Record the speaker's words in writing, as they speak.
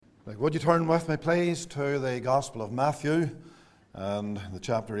Would you turn with me, please, to the Gospel of Matthew and the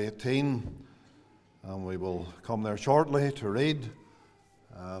chapter 18, and we will come there shortly to read,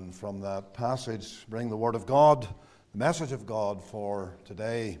 and from that passage bring the Word of God, the message of God for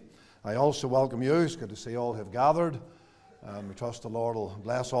today. I also welcome you. It's good to see all who have gathered, and we trust the Lord will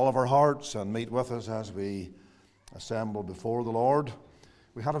bless all of our hearts and meet with us as we assemble before the Lord.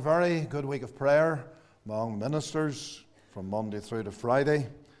 We had a very good week of prayer among ministers from Monday through to Friday.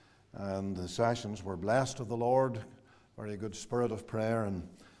 And the sessions were blessed of the Lord, very good spirit of prayer and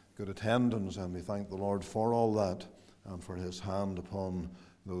good attendance, and we thank the Lord for all that and for His hand upon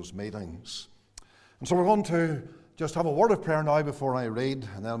those meetings. And so we're going to just have a word of prayer now before I read,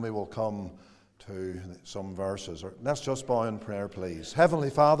 and then we will come to some verses. Let's just bow in prayer, please. Heavenly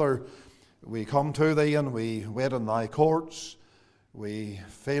Father, we come to Thee and we wait in Thy courts. We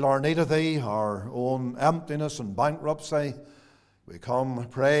feel our need of Thee, our own emptiness and bankruptcy. We come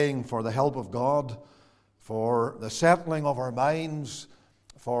praying for the help of God, for the settling of our minds,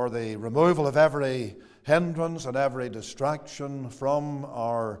 for the removal of every hindrance and every distraction from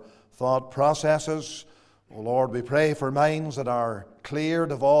our thought processes. Oh Lord, we pray for minds that are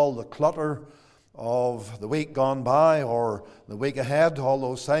cleared of all the clutter of the week gone by or the week ahead, all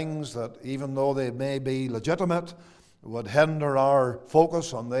those things that, even though they may be legitimate, would hinder our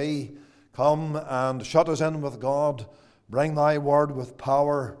focus on Thee. Come and shut us in with God. Bring Thy word with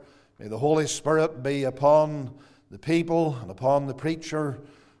power. May the Holy Spirit be upon the people and upon the preacher.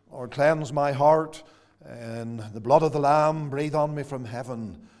 Lord, cleanse my heart in the blood of the Lamb. Breathe on me from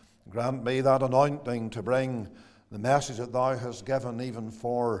heaven. Grant me that anointing to bring the message that Thou hast given even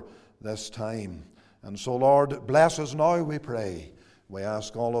for this time. And so, Lord, bless us now, we pray. We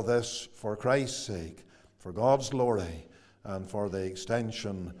ask all of this for Christ's sake, for God's glory, and for the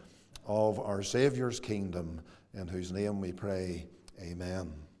extension of our Saviour's kingdom, in whose name we pray,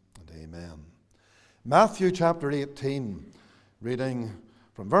 amen and amen. Matthew chapter 18, reading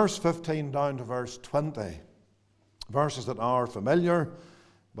from verse 15 down to verse 20. Verses that are familiar,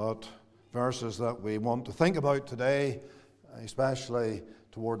 but verses that we want to think about today, especially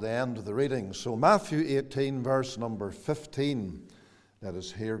toward the end of the reading. So Matthew 18, verse number 15. Let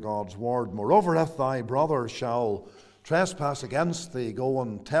us hear God's word. Moreover, if thy brother shall trespass against thee, go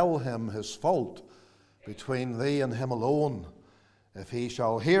and tell him his fault between thee and him alone. If he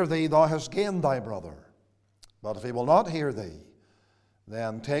shall hear thee, thou hast gained thy brother. But if he will not hear thee,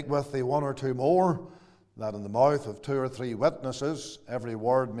 then take with thee one or two more, that in the mouth of two or three witnesses every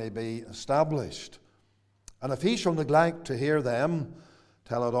word may be established. And if he shall neglect to hear them,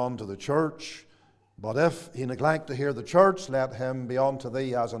 tell it unto the church. But if he neglect to hear the church, let him be unto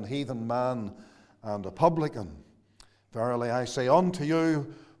thee as an heathen man and a publican. Verily I say unto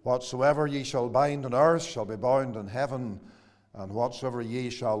you, whatsoever ye shall bind on earth shall be bound in heaven, and whatsoever ye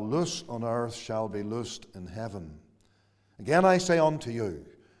shall loose on earth shall be loosed in heaven. Again I say unto you,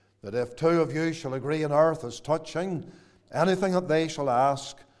 that if two of you shall agree on earth as touching anything that they shall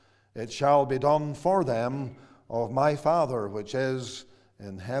ask, it shall be done for them of my Father which is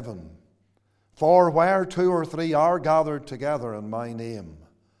in heaven. For where two or three are gathered together in my name,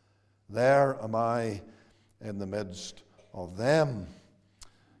 there am I in the midst of them.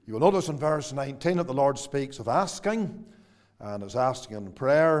 You will notice in verse 19 that the Lord speaks of asking, and is asking in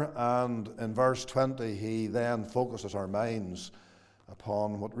prayer, and in verse 20 he then focuses our minds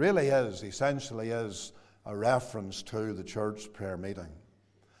upon what really is, essentially is, a reference to the church prayer meeting.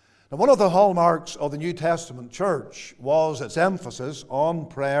 Now, one of the hallmarks of the New Testament church was its emphasis on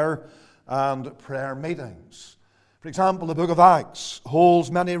prayer and prayer meetings. For example, the book of Acts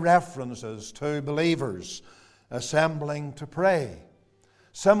holds many references to believers assembling to pray.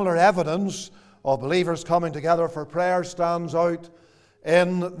 Similar evidence of believers coming together for prayer stands out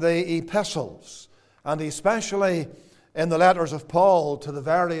in the epistles, and especially in the letters of Paul to the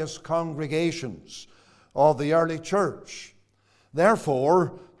various congregations of the early church.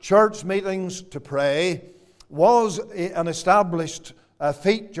 Therefore, church meetings to pray was an established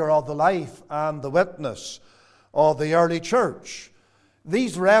feature of the life and the witness of the early church.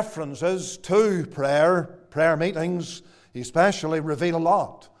 These references to prayer meetings especially reveal a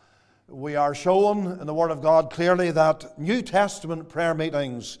lot. We are shown in the Word of God clearly that New Testament prayer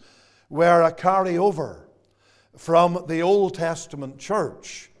meetings were a carryover from the Old Testament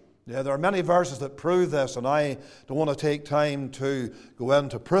church. There are many verses that prove this, and I don't want to take time to go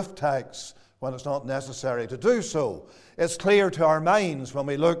into proof texts when it's not necessary to do so. It's clear to our minds when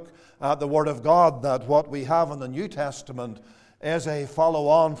we look at the Word of God that what we have in the New Testament is a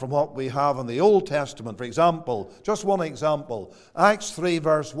follow-on from what we have in the Old Testament. For example, just one example, Acts 3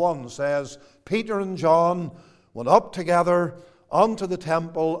 verse 1 says, Peter and John went up together unto the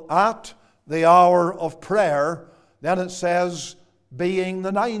temple at the hour of prayer, then it says, being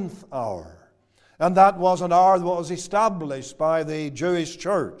the 9th hour. And that was an hour that was established by the Jewish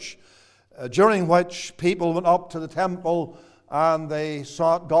church, during which people went up to the temple and they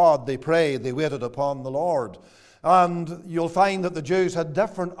sought God, they prayed, they waited upon the Lord. And you'll find that the Jews had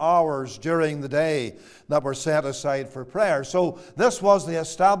different hours during the day that were set aside for prayer. So this was the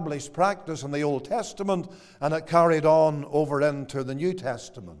established practice in the Old Testament, and it carried on over into the New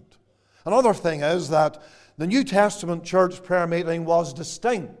Testament. Another thing is that the New Testament church prayer meeting was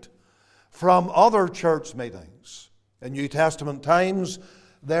distinct from other church meetings. In New Testament times,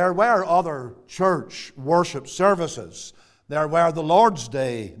 there were other church worship services. There were the Lord's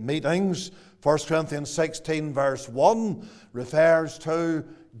Day meetings. 1 Corinthians 16 verse 1 refers to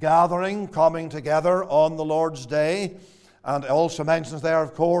gathering, coming together on the Lord's Day. And it also mentions there,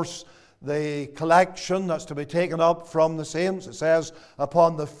 of course, the collection that's to be taken up from the saints. It says,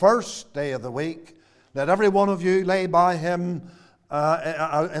 upon the first day of the week, let every one of you lay by him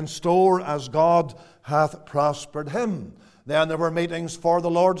in store as God hath prospered him. Then there were meetings for the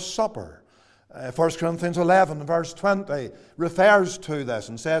Lord's Supper. 1 Corinthians 11 verse 20 refers to this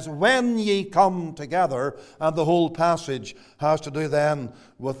and says, when ye come together, and the whole passage has to do then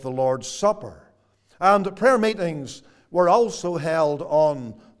with the Lord's Supper. And prayer meetings were also held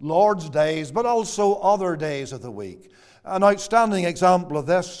on Lord's days, but also other days of the week. An outstanding example of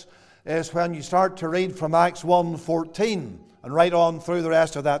this is when you start to read from Acts 1:14 and right on through the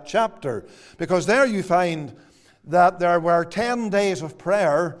rest of that chapter, because there you find that there were 10 days of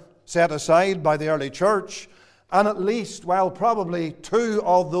prayer set aside by the early church, and at least, probably 2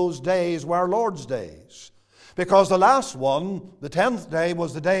 of those days were Lord's days. Because the last one, the 10th day,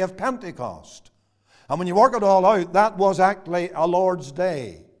 was the day of Pentecost. And when you work it all out, that was actually a Lord's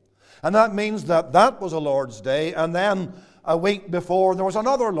day. And that means that that was a Lord's day, and then a week before there was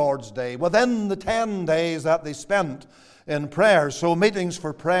another Lord's day, within the 10 days that they spent in prayer. So meetings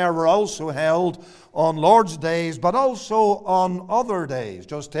for prayer were also held on Lord's days, but also on other days,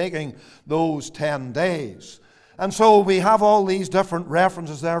 just taking those 10 days. And so we have all these different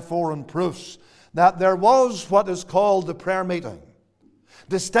references, therefore, and proofs that there was what is called the prayer meeting,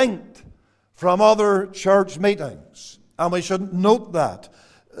 distinct from other church meetings. And we should note that.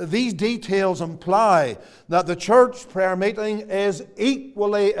 These details imply that the church prayer meeting is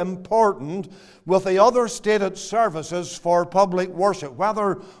equally important with the other stated services for public worship,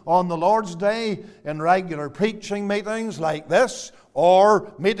 whether on the Lord's Day in regular preaching meetings like this,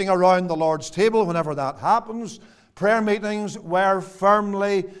 or meeting around the Lord's table whenever that happens. Prayer meetings were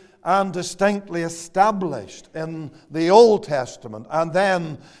firmly and distinctly established in the Old Testament and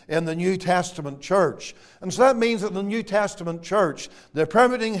then in the New Testament church. And so that means that in the New Testament church, the prayer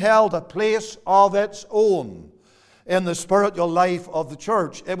meeting held a place of its own in the spiritual life of the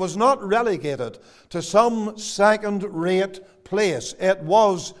church. It was not relegated to some second-rate place. It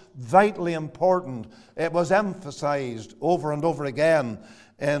was vitally important. It was emphasized over and over again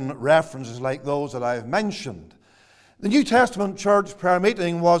in references like those that I've mentioned. The New Testament church prayer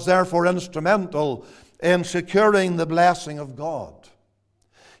meeting was therefore instrumental in securing the blessing of God.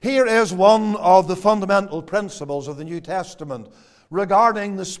 Here is one of the fundamental principles of the New Testament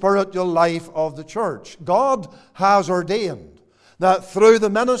regarding the spiritual life of the church. God has ordained that through the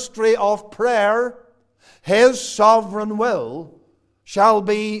ministry of prayer, His sovereign will shall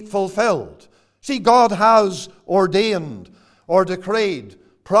be fulfilled. See, God has ordained or decreed,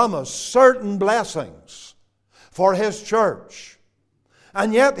 promised certain blessings for His church.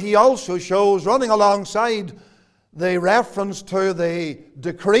 And yet He also shows, running alongside the reference to the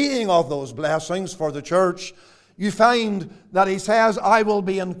decreeing of those blessings for the church, you find that He says, I will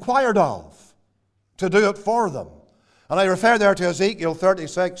be inquired of to do it for them. And I refer there to Ezekiel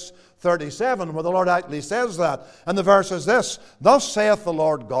 36:37, where the Lord actually says that. And the verse is this: Thus saith the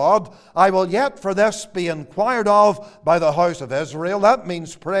Lord God, I will yet for this be inquired of by the house of Israel. That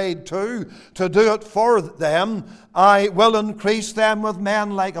means prayed to do it for them. I will increase them with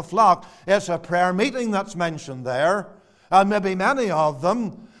men like a flock. It's a prayer meeting that's mentioned there, and maybe many of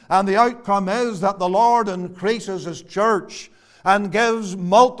them. And the outcome is that the Lord increases His church and gives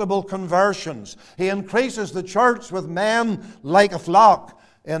multiple conversions. He increases the church with men like a flock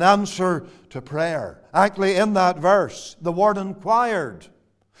in answer to prayer. Actually, in that verse, the word inquired,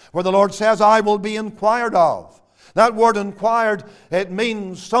 where the Lord says, I will be inquired of. That word inquired, it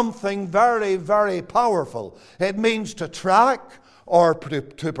means something very, very powerful. It means to track or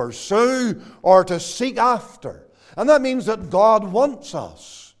to pursue or to seek after. And that means that God wants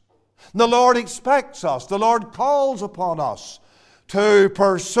us. The Lord expects us. The Lord calls upon us to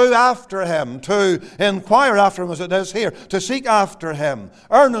pursue after Him, to inquire after Him, as it is here, to seek after Him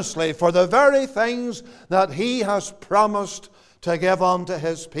earnestly for the very things that He has promised to give unto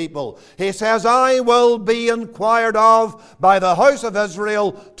His people. He says, I will be inquired of by the house of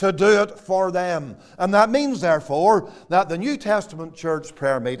Israel to do it for them. And that means, therefore, that the New Testament church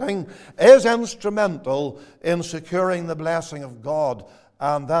prayer meeting is instrumental in securing the blessing of God.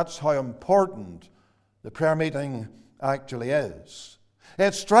 And that's how important the prayer meeting actually is.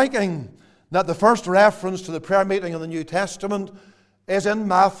 It's striking that the first reference to the prayer meeting in the New Testament is in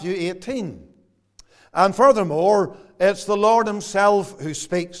Matthew 18. And furthermore, it's the Lord Himself who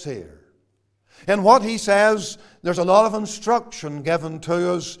speaks here. In what He says, there's a lot of instruction given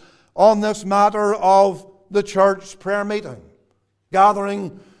to us on this matter of the church prayer meeting,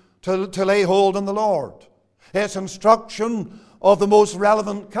 gathering to lay hold on the Lord. It's instruction of the most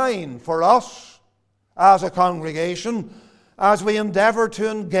relevant kind for us as a congregation as we endeavor to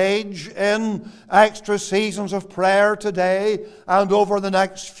engage in extra seasons of prayer today and over the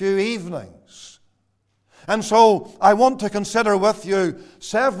next few evenings. And so I want to consider with you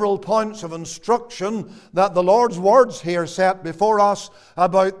several points of instruction that the Lord's words here set before us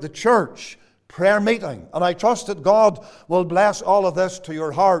about the church prayer meeting. And I trust that God will bless all of this to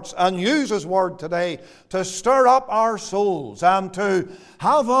your hearts and use His word today to stir up our souls and to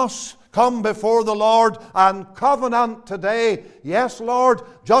have us come before the Lord and covenant today. Yes, Lord,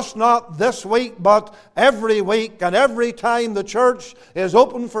 just not this week, but every week and every time the church is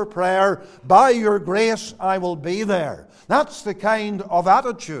open for prayer, by your grace I will be there. That's the kind of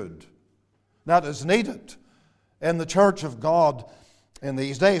attitude that is needed in the church of God in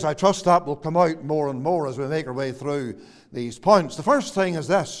these days. I trust that will come out more and more as we make our way through these points. The first thing is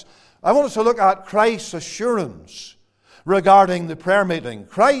this. I want us to look at Christ's assurance regarding the prayer meeting.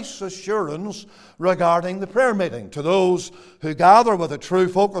 Christ's assurance regarding the prayer meeting. To those who gather with a true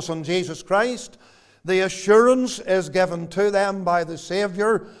focus on Jesus Christ, the assurance is given to them by the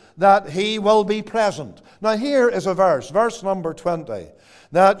Savior that He will be present. Now here is a verse number 20,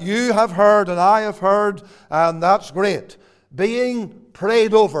 that you have heard and I have heard, and that's great, being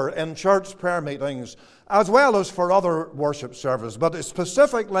prayed over in church prayer meetings as well as for other worship services, but it's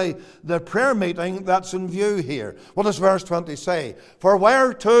specifically the prayer meeting that's in view here. What does verse 20 say? For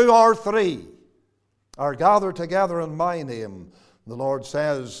where two or three are gathered together in my name, the Lord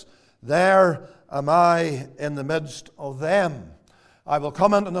says, there am I in the midst of them. I will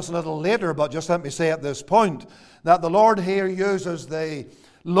come into this a little later, but just let me say at this point that the Lord here uses the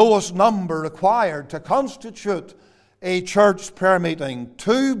lowest number required to constitute a church prayer meeting.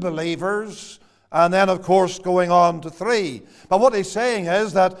 2 believers, and then, of course, going on to 3. But what He's saying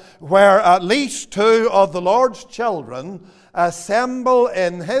is that where at least 2 of the Lord's children assemble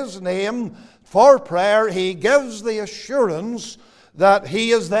in His name for prayer, He gives the assurance that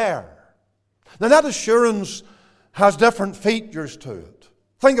He is there. Now, that assurance has different features to it.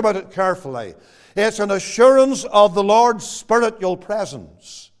 Think about it carefully. It's an assurance of the Lord's spiritual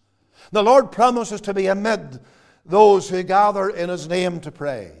presence. The Lord promises to be amid those who gather in His name to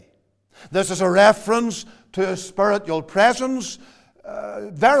pray. This is a reference to His spiritual presence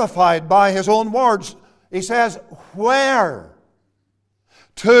verified by His own words. He says, where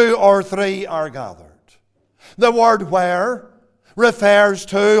 2 or 3 are gathered. The word where refers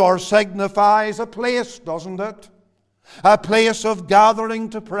to or signifies a place, doesn't it? A place of gathering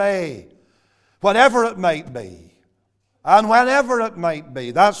to pray, whatever it might be. And whenever it might be.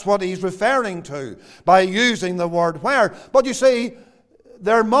 That's what He's referring to by using the word where. But you see,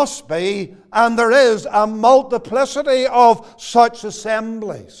 there must be, and there is, a multiplicity of such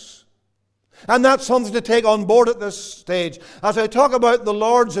assemblies. And that's something to take on board at this stage. As I talk about the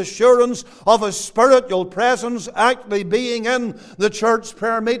Lord's assurance of His spiritual presence actually being in the church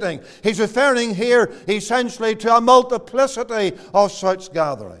prayer meeting, He's referring here essentially to a multiplicity of such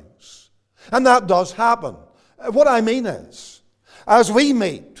gatherings. And that does happen. What I mean is, as we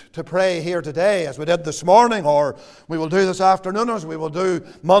meet to pray here today, as we did this morning, or we will do this afternoon, as we will do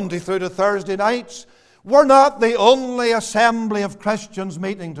Monday through to Thursday nights, we're not the only assembly of Christians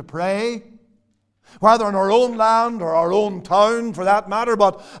meeting to pray, whether in our own land or our own town for that matter,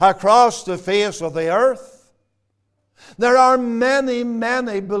 but across the face of the earth. There are many,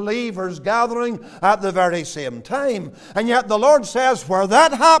 many believers gathering at the very same time. And yet the Lord says, where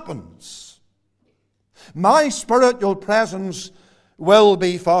that happens, my spiritual presence will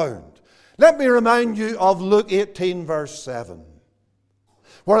be found. Let me remind you of Luke 18 verse 7,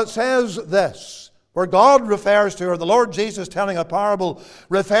 where it says this, where God refers to, or the Lord Jesus telling a parable,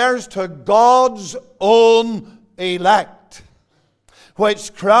 refers to God's own elect,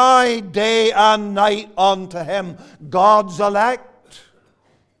 which cry day and night unto Him. God's elect.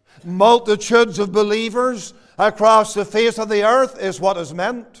 multitudes of believers across the face of the earth is what is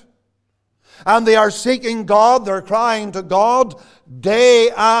meant. And they are seeking God, they're crying to God day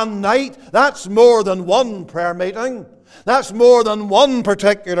and night. That's more than one prayer meeting. That's more than one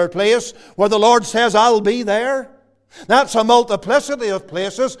particular place where the Lord says, I'll be there. That's a multiplicity of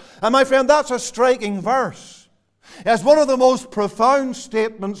places. And my friend, that's a striking verse. It's one of the most profound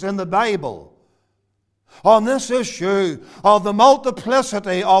statements in the Bible on this issue of the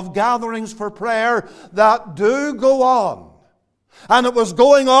multiplicity of gatherings for prayer that do go on. And it was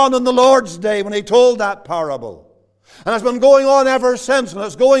going on in the Lord's day when He told that parable. And it's been going on ever since, and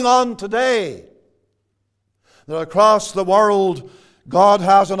it's going on today. That across the world, God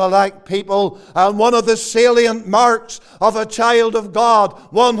has an elect people, and one of the salient marks of a child of God,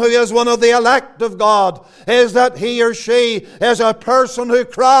 one who is one of the elect of God, is that he or she is a person who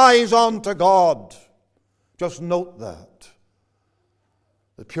cries unto God. Just note that.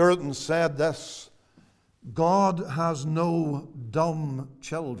 The Puritans said this: God has no dumb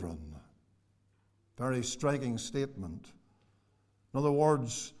children. Very striking statement. In other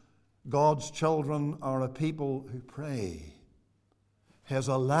words, God's children are a people who pray. His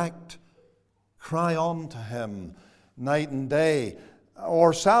elect cry unto Him night and day.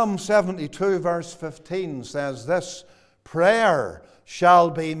 Or Psalm 72 verse 15 says this: prayer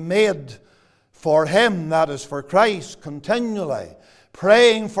shall be made for him, that is for Christ, continually.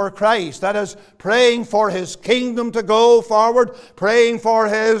 Praying for Christ, that is, praying for His kingdom to go forward, praying for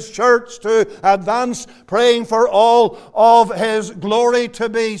His church to advance, praying for all of His glory to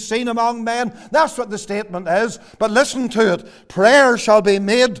be seen among men. That's what the statement is. But listen to it: prayer shall be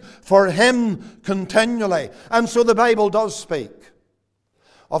made for Him continually. And so the Bible does speak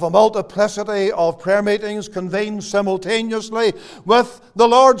of a multiplicity of prayer meetings convened simultaneously, with the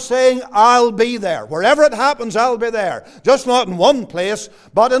Lord saying, I'll be there. Wherever it happens, I'll be there. Just not in one place,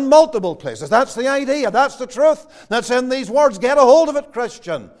 but in multiple places. That's the idea. That's the truth that's in these words. Get a hold of it,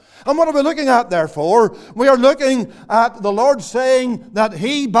 Christian. And what are we looking at, therefore? We are looking at the Lord saying that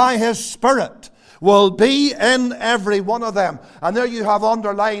He, by His Spirit, will be in every one of them. And there you have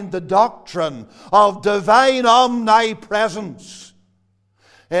underlined the doctrine of divine omnipresence.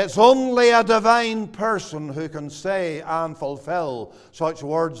 It's only a divine person who can say and fulfill such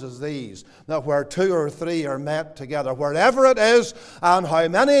words as these, that where two or three are met together, wherever it is, and how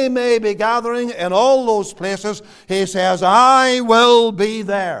many may be gathering in all those places, He says, I will be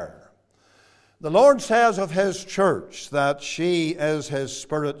there. The Lord says of His church that she is His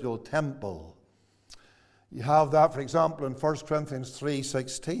spiritual temple. You have that, for example, in 1 Corinthians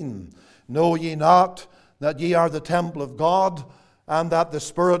 3:16. Know ye not that ye are the temple of God, and that the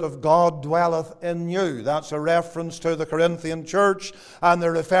Spirit of God dwelleth in you? That's a reference to the Corinthian church, and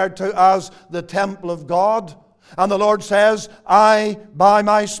they're referred to as the temple of God. And the Lord says, I, by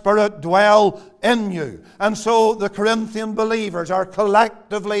my Spirit, dwell in you. And so the Corinthian believers are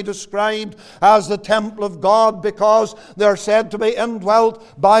collectively described as the temple of God because they're said to be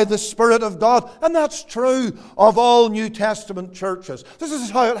indwelt by the Spirit of God. And that's true of all New Testament churches. This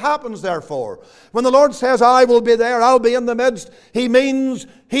is how it happens, therefore. When the Lord says, I will be there, I'll be in the midst, He means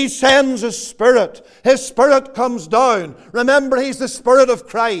He sends His Spirit. His Spirit comes down. Remember, He's the Spirit of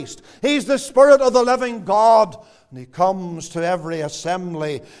Christ. He's the Spirit of the living God. And He comes to every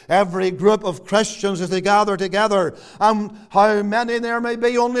assembly, every group of Christians as they gather together. And how many there may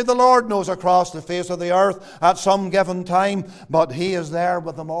be, only the Lord knows across the face of the earth at some given time. But He is there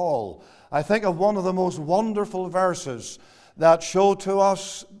with them all. I think of one of the most wonderful verses that shows to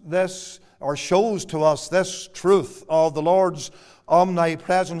us this truth of the Lord's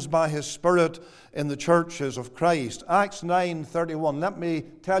omnipresence by His Spirit in the churches of Christ. Acts 9:31. Let me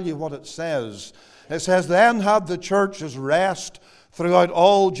tell you what it says. It says, then had the churches rest throughout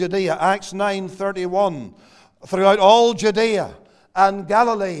all Judea. Acts 9:31. Throughout all Judea and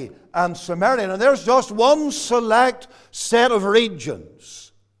Galilee and Samaria. And there's just one select set of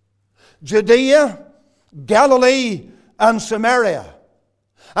regions: Judea, Galilee, and Samaria.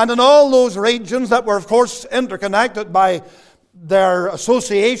 And in all those regions that were, of course, interconnected by their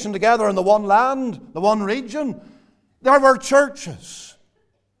association together in the one land, the one region, there were churches.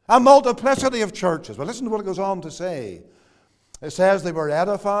 A multiplicity of churches. Well, listen to what it goes on to say. It says they were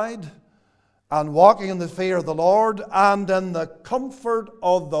edified and walking in the fear of the Lord and in the comfort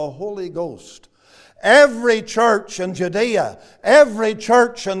of the Holy Ghost. Every church in Judea, every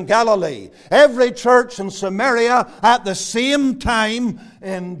church in Galilee, every church in Samaria at the same time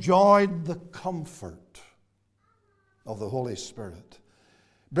enjoyed the comfort of the Holy Spirit.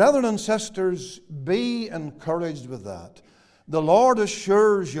 Brethren and sisters, be encouraged with that. The Lord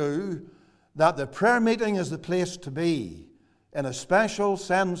assures you that the prayer meeting is the place to be. in a special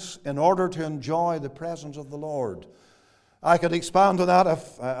sense in order to enjoy the presence of the Lord. I could expand on that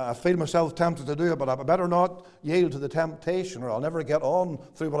if I feel myself tempted to do it, but I better not yield to the temptation, or I'll never get on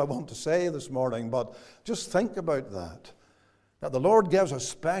through what I want to say this morning. But just think about that the Lord gives a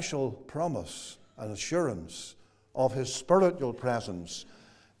special promise and assurance of His spiritual presence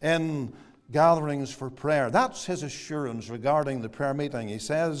in gatherings for prayer. That's His assurance regarding the prayer meeting. He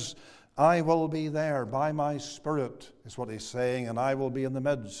says, I will be there by my Spirit, is what He's saying, and I will be in the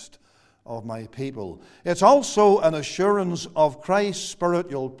midst of my people. It's also an assurance of Christ's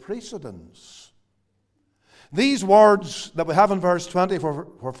spiritual precedence. These words that we have in verse 20,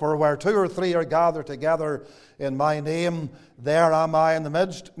 for where 2 or 3 are gathered together in my name, there am I in the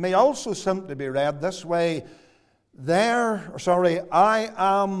midst, may also simply be read this way, I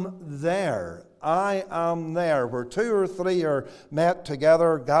am there. I am there. Where 2 or 3 are met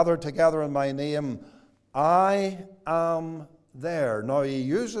together, gathered together in my name, I am there. Now he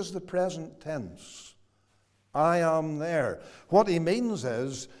uses the present tense. I am there. What he means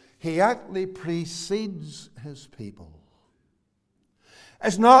is he actually precedes his people.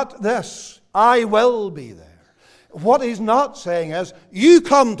 It's not this, I will be there. What he's not saying is, you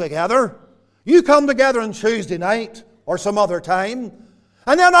come together on Tuesday night or some other time,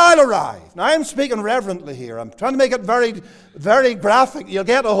 and then I'll arrive. Now I'm speaking reverently here. I'm trying to make it very, very graphic. You'll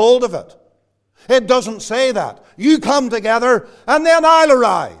get a hold of it. It doesn't say that. You come together and then I'll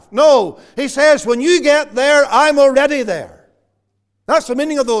arrive. No, he says when you get there, I'm already there. That's the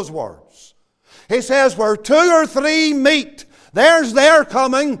meaning of those words. He says where 2 or 3 meet, there's their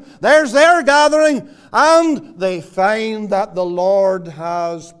coming, there's their gathering, and they find that the Lord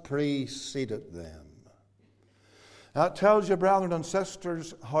has preceded them. That tells you, brethren and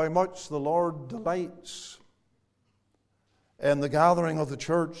sisters, how much the Lord delights in the gathering of the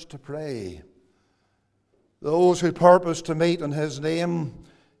church to pray. Those who purpose to meet in His name,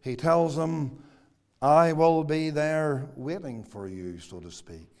 He tells them, I will be there waiting for you, so to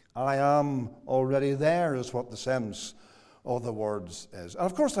speak. I am already there is what the sense of the words is. And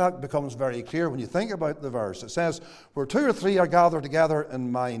of course that becomes very clear when you think about the verse. It says, where 2 or 3 are gathered together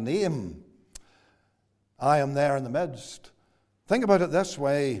in my name, I am there in the midst. Think about it this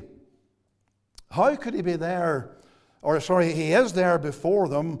way. How could He be there, He is there before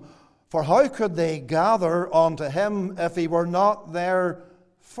them, for how could they gather unto Him if He were not there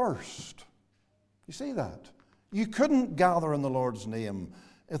first? You see that? You couldn't gather in the Lord's name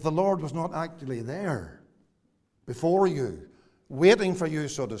if the Lord was not actually there before you, waiting for you,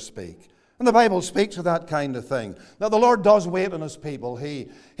 so to speak. And the Bible speaks of that kind of thing. Now the Lord does wait on His people. He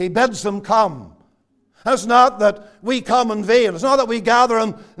bids them come. And it's not that we come in vain. It's not that we gather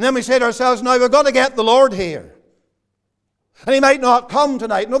and then we say to ourselves, now we've got to get the Lord here. And He might not come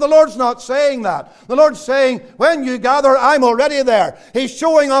tonight. No, the Lord's not saying that. The Lord's saying, when you gather, I'm already there. He's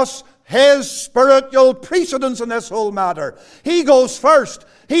showing us His spiritual precedence in this whole matter. He goes first.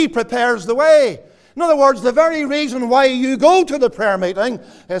 He prepares the way. In other words, the very reason why you go to the prayer meeting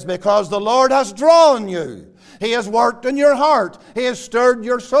is because the Lord has drawn you. He has worked in your heart. He has stirred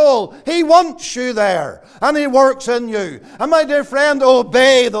your soul. He wants you there. And He works in you. And my dear friend,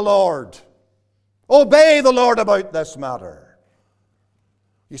 obey the Lord. Obey the Lord about this matter.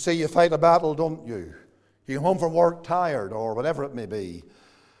 You see, you fight a battle, don't you? You come home from work tired or whatever it may be.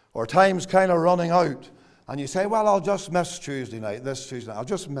 Or time's kind of running out. And you say, well, I'll just miss Tuesday night, this Tuesday night. I'll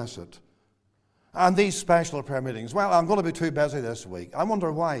just miss it. And these special prayer meetings, well, I'm going to be too busy this week. I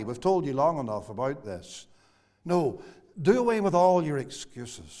wonder why. We've told you long enough about this. No, do away with all your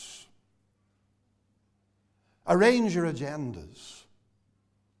excuses. Arrange your agendas.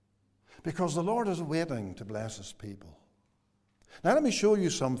 Because the Lord is waiting to bless His people. Now let me show you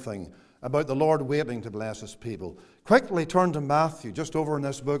something about the Lord waiting to bless His people. Quickly turn to Matthew, just over in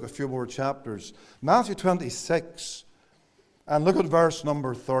this book, a few more chapters. Matthew 26, and look at verse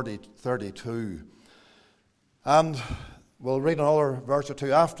number 32. And we'll read another verse or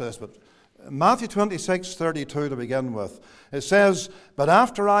two after this, but Matthew 26:32 to begin with. It says, but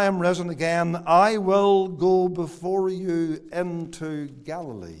after I am risen again, I will go before you into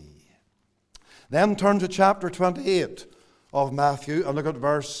Galilee. Then turn to chapter 28 of Matthew and look at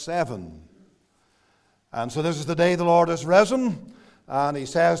verse 7. And so this is the day the Lord is risen. And He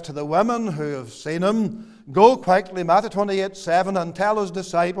says to the women who have seen Him, go quickly, Matthew 28:7, and tell His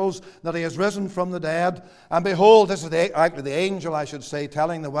disciples that He is risen from the dead. And behold, this is actually the angel, I should say,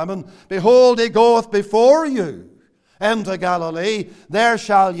 telling the women, behold, He goeth before you into Galilee, there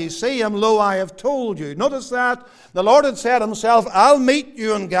shall ye see him. Lo, I have told you. Notice that. The Lord had said himself, I'll meet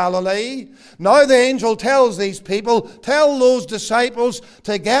you in Galilee. Now the angel tells these people, tell those disciples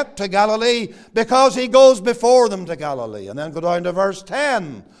to get to Galilee, because he goes before them to Galilee. And then go down to verse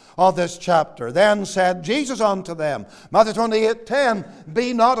 10 of this chapter. Then said Jesus unto them, Matthew 28:10,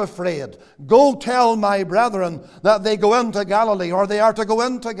 be not afraid. Go tell my brethren that they go into Galilee, or they are to go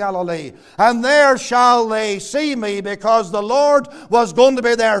into Galilee. And there shall they see me, because the Lord was going to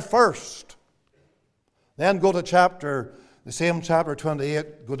be there first. Then go to the same chapter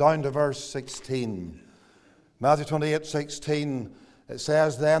 28, go down to verse 16. Matthew 28:16, it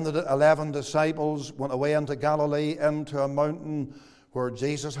says, then the 11 disciples went away into Galilee, into a mountain where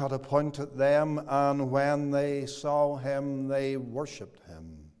Jesus had appointed them, and when they saw him, they worshipped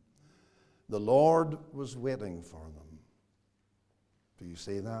him. The Lord was waiting for them. Do you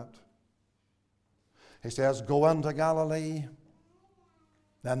see that? He says, go into Galilee.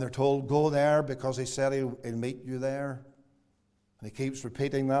 Then they're told, go there, because he said he'll meet you there. And he keeps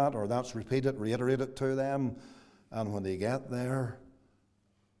repeating that, or that's reiterated to them. And when they get there,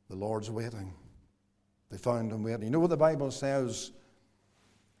 the Lord's waiting. They found him waiting. You know what the Bible says?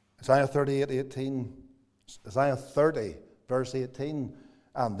 Isaiah 38:18, Isaiah 30, verse 18,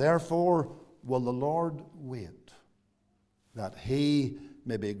 and therefore will the Lord wait, that he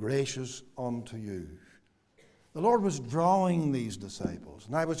may be gracious unto you. The Lord was drawing these disciples,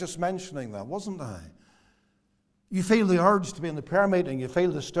 and I was just mentioning that, wasn't I? You feel the urge to be in the prayer meeting, you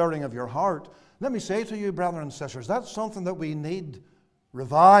feel the stirring of your heart. Let me say to you, brothers and sisters, that's something that we need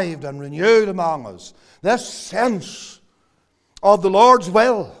revived and renewed among us. This sense of the Lord's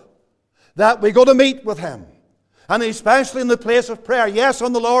will, that we go to meet with him. And especially in the place of prayer. Yes,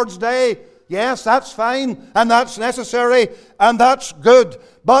 on the Lord's day. Yes, that's fine. And that's necessary. And that's good.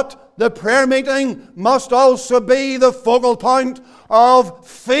 But the prayer meeting must also be the focal point of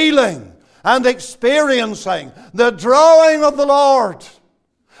feeling and experiencing the drawing of the Lord.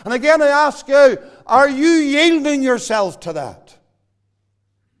 And again I ask you, are you yielding yourself to that?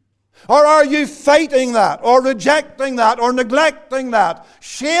 Or are you fighting that, or rejecting that, or neglecting that?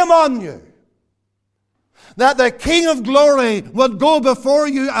 Shame on you. That the King of Glory would go before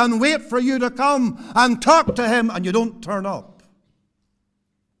you and wait for you to come and talk to him, and you don't turn up.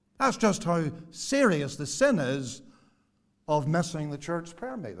 That's just how serious the sin is of missing the church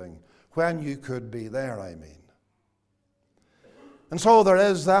prayer meeting, when you could be there, I mean. And so there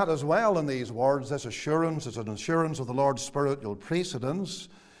is that as well in these words, this assurance. It's an assurance of the Lord's spiritual precedence.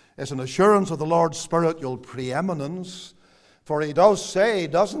 It's an assurance of the Lord's spiritual preeminence. For he does say,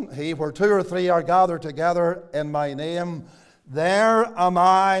 doesn't he, where two or three are gathered together in my name, there am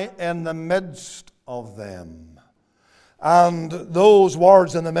I in the midst of them. And those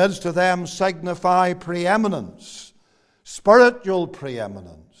words, in the midst of them, signify preeminence, spiritual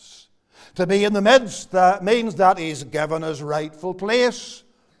preeminence. To be in the midst, that means that he's given his rightful place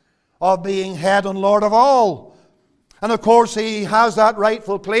of being head and Lord of all. And of course he has that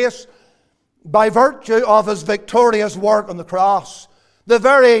rightful place by virtue of his victorious work on the cross. The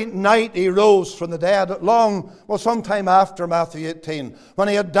very night he rose from the dead, sometime after Matthew 18, when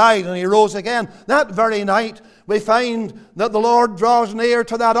he had died and he rose again, that very night we find that the Lord draws near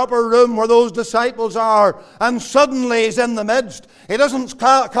to that upper room where those disciples are, and suddenly he's in the midst. He doesn't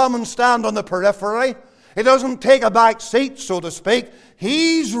come and stand on the periphery. He doesn't take a back seat, so to speak.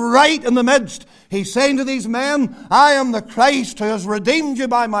 He's right in the midst. He's saying to these men, I am the Christ who has redeemed you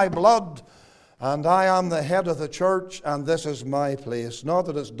by my blood. And I am the head of the church, and this is my place. Not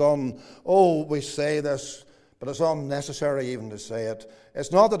that it's done, we say this, but it's unnecessary even to say it.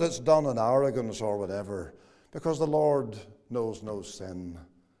 It's not that it's done in arrogance or whatever, because the Lord knows no sin.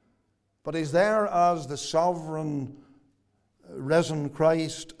 But he's there as the sovereign, risen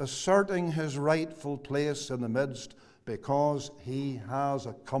Christ, asserting his rightful place in the midst, because he has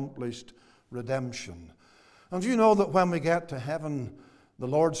accomplished redemption. And you know that when we get to heaven, the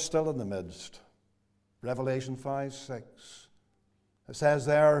Lord's still in the midst. Revelation 5:6. It says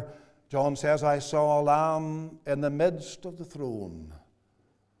there, John says, I saw a lamb in the midst of the throne,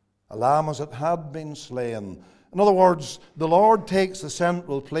 a lamb as it had been slain. In other words, the Lord takes the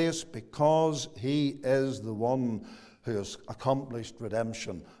central place because he is the one who has accomplished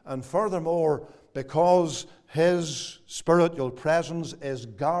redemption. And furthermore, because his spiritual presence is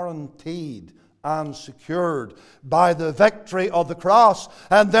guaranteed and secured by the victory of the cross.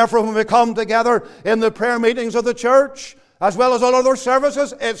 And therefore, when we come together in the prayer meetings of the church, as well as all other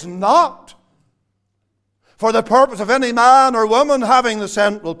services, it's not for the purpose of any man or woman having the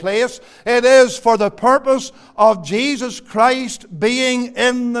central place. It is for the purpose of Jesus Christ being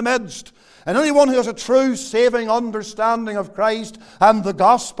in the midst. And anyone who has a true saving understanding of Christ and the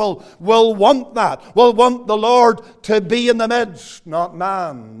gospel will want that, will want the Lord to be in the midst, not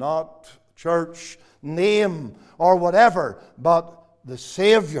man, not church, name, or whatever, but the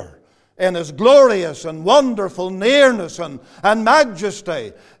Savior in His glorious and wonderful nearness and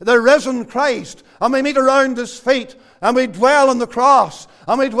majesty, the risen Christ. And we meet around His feet, and we dwell on the cross,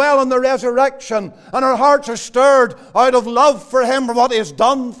 and we dwell on the resurrection, and our hearts are stirred out of love for Him, for what He has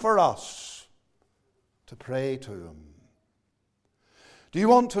done for us, to pray to Him. Do you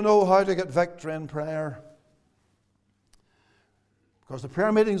want to know how to get victory in prayer? Because the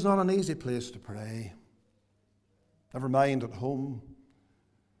prayer meeting is not an easy place to pray. Never mind at home.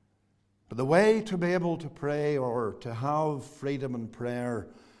 But the way to be able to pray or to have freedom in prayer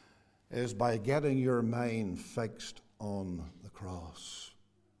is by getting your mind fixed on the cross.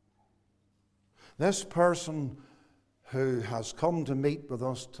 This person who has come to meet with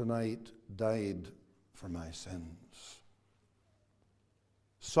us tonight died for my sins,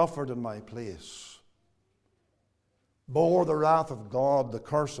 suffered in my place, bore the wrath of God, the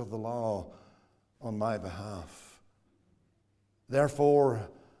curse of the law on my behalf. Therefore,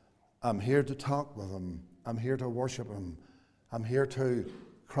 I'm here to talk with Him. I'm here to worship Him. I'm here to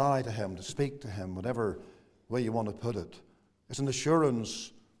cry to Him, to speak to Him, whatever way you want to put it. It's an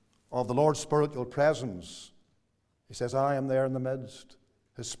assurance of the Lord's spiritual presence. He says, I am there in the midst.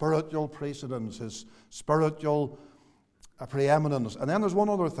 His spiritual precedence, His spiritual preeminence. And then there's one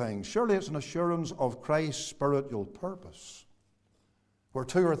other thing. Surely it's an assurance of Christ's spiritual purpose. Where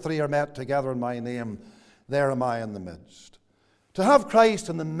two or three are met together in my name, there am I in the midst. To have Christ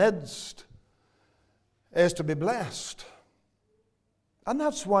in the midst is to be blessed. And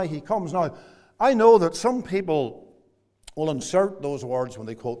that's why He comes. Now, I know that some people will insert those words when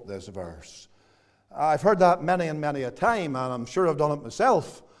they quote this verse. I've heard that many and many a time, and I'm sure I've done it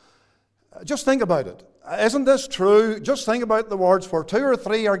myself. Just think about it. Isn't this true? Just think about the words, for two or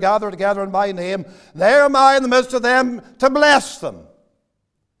three are gathered together in my name, there am I in the midst of them to bless them.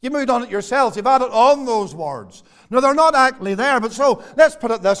 You moved on it yourself. You've added on those words. No, they're not actually there, but so let's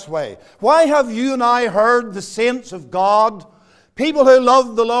put it this way. Why have you and I heard the saints of God, people who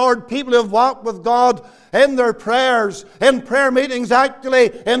love the Lord, people who have walked with God in their prayers, in prayer meetings,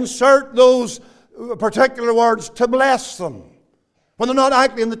 actually insert those particular words to bless them when they're not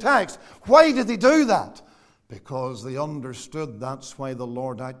actually in the text? Why did they do that? Because they understood that's why the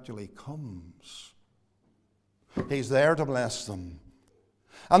Lord actually comes. He's there to bless them.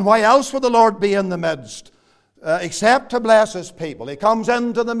 And why else would the Lord be in the midst? Except to bless His people. He comes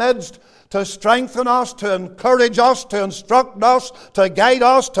into the midst to strengthen us, to encourage us, to instruct us, to guide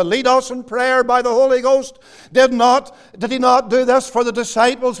us, to lead us in prayer by the Holy Ghost. Did He not do this for the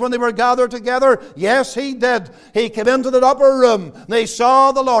disciples when they were gathered together? Yes, He did. He came into the upper room. They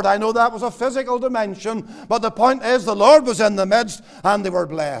saw the Lord. I know that was a physical dimension, but the point is the Lord was in the midst and they were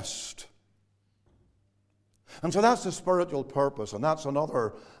blessed. And so that's the spiritual purpose, and that's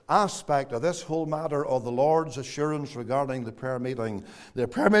another aspect of this whole matter of the Lord's assurance regarding the prayer meeting. The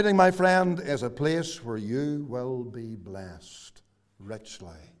prayer meeting, my friend, is a place where you will be blessed richly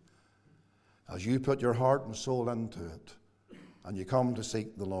as you put your heart and soul into it and you come to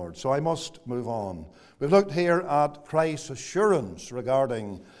seek the Lord. So I must move on. We've looked here at Christ's assurance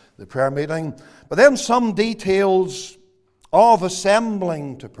regarding the prayer meeting, but then some details of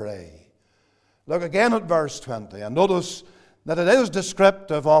assembling to pray. Look again at verse 20 and notice that it is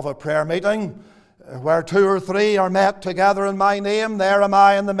descriptive of a prayer meeting where two or three are met together in my name, there am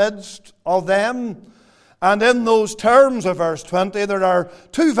I in the midst of them. And in those terms of verse 20, there are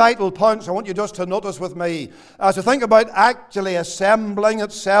two vital points I want you just to notice with me as you think about actually assembling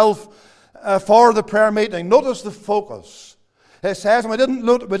itself for the prayer meeting. Notice the focus. It says, and we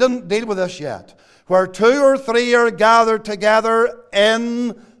didn't deal with this yet, where two or three are gathered together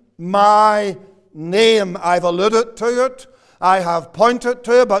in my name. I've alluded to it. I have pointed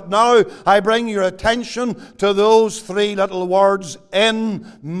to it, but now I bring your attention to those three little words, in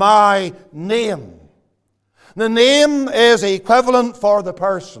my name. The name is equivalent for the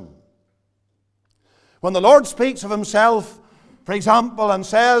person. When the Lord speaks of Himself, for example, and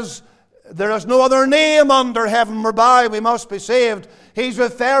says, there is no other name under heaven whereby we must be saved, He's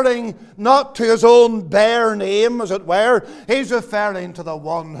referring not to His own bare name, as it were. He's referring to the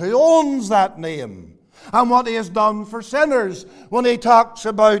one who owns that name and what He has done for sinners when He talks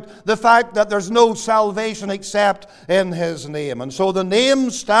about the fact that there's no salvation except in His name. And so the name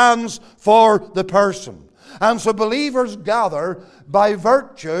stands for the person. And so believers gather by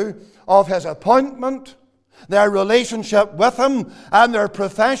virtue of His appointment, their relationship with Him, and their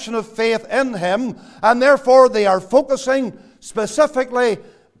profession of faith in Him, and therefore they are focusing specifically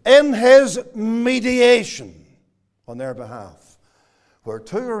in His mediation on their behalf. Where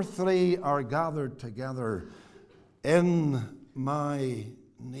two or three are gathered together in my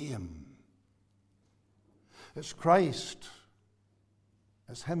name. It's Christ.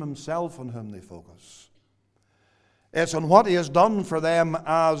 It's Him Himself on whom they focus. It's on what He has done for them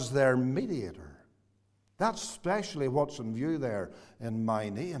as their mediator. That's especially what's in view there in my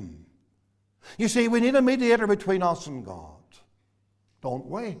name. You see, we need a mediator between us and God, don't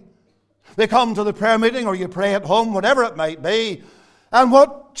we? We come to the prayer meeting, or you pray at home, whatever it might be, and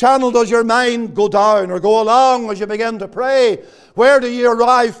what channel does your mind go down or go along as you begin to pray? Where do you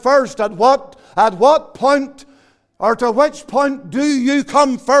arrive first? At what point, or to which point do you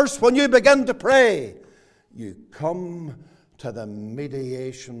come first when you begin to pray? You come to the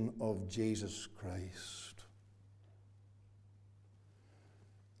mediation of Jesus Christ.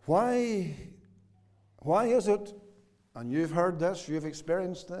 Why is it, and you've heard this, you've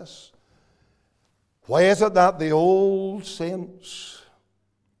experienced this, why is it that the old saints,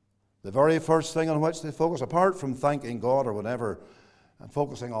 the very first thing on which they focus, apart from thanking God or whatever, and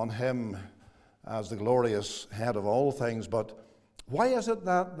focusing on Him as the glorious head of all things, but why is it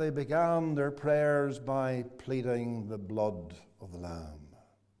that they began their prayers by pleading the blood of the Lamb?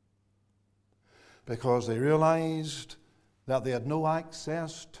 Because they realized that they had no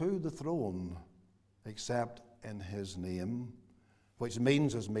access to the throne except in His name, which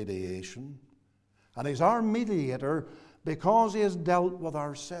means His mediation. And He's our mediator because He has dealt with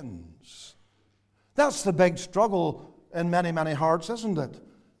our sins. That's the big struggle in many, many hearts, isn't it?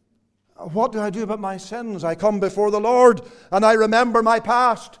 What do I do about my sins? I come before the Lord and I remember my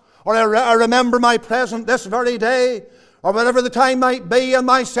past, or I remember my present this very day, or whatever the time might be, and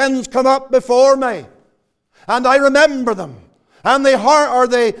my sins come up before me. And I remember them. And they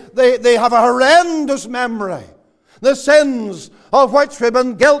have a horrendous memory. The sins of which we've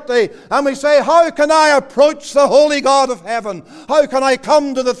been guilty. And we say, how can I approach the holy God of heaven? How can I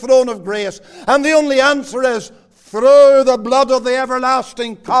come to the throne of grace? And the only answer is, through the blood of the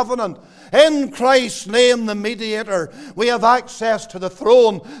everlasting covenant. In Christ's name, the mediator, we have access to the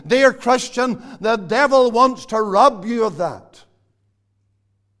throne. Dear Christian, the devil wants to rob you of that.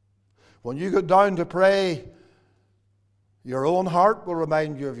 When you go down to pray, your own heart will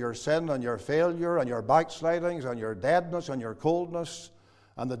remind you of your sin and your failure and your backslidings and your deadness and your coldness.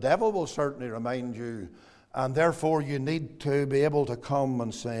 And the devil will certainly remind you. And therefore you need to be able to come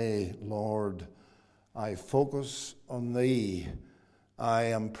and say, Lord, I focus on Thee. I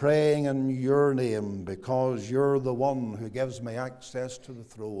am praying in Your name because You're the one who gives me access to the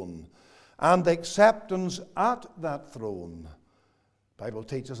throne and acceptance at that throne. The Bible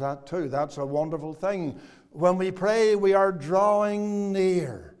teaches that too. That's a wonderful thing. When we pray, we are drawing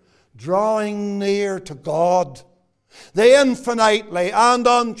near to God, the infinitely and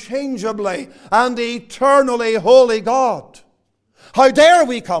unchangeably and eternally holy God. How dare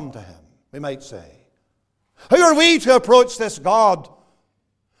we come to Him, we might say. Who are we to approach this God?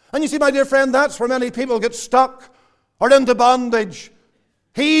 And you see, my dear friend, that's where many people get stuck or into bondage.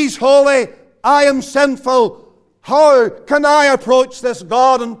 He's holy, I am sinful. How can I approach this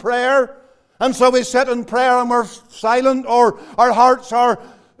God in prayer? And so we sit in prayer and we're silent, or our hearts are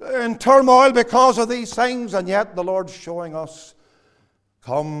in turmoil because of these things. And yet the Lord's showing us,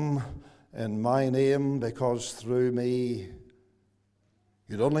 come in my name, because through me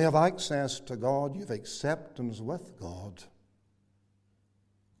you don't only have access to God, you have acceptance with God.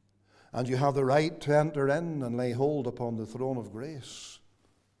 And you have the right to enter in and lay hold upon the throne of grace.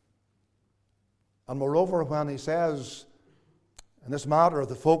 And moreover, when He says, in this matter of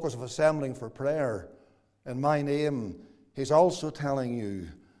the focus of assembling for prayer in my name, He's also telling you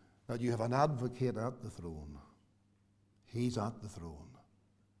that you have an advocate at the throne. He's at the throne.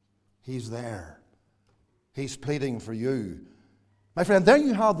 He's there. He's pleading for you. My friend, there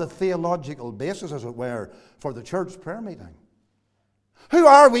you have the theological basis, as it were, for the church prayer meeting. Who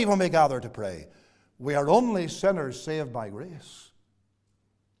are we when we gather to pray? We are only sinners saved by grace.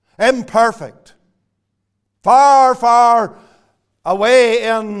 Imperfect. Far, far away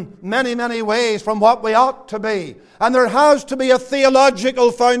in many, many ways from what we ought to be. And there has to be a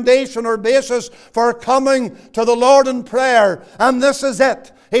theological foundation or basis for coming to the Lord in prayer. And this is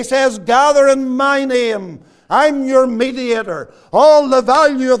it. He says, gather in my name. I'm your mediator. All the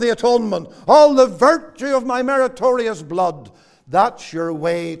value of the atonement, all the virtue of my meritorious blood, that's your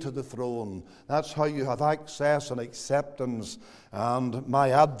way to the throne. That's how you have access and acceptance and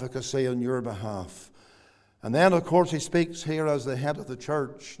my advocacy on your behalf. And then, of course, he speaks here as the head of the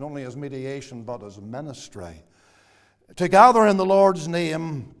church, not only as mediation, but as ministry. To gather in the Lord's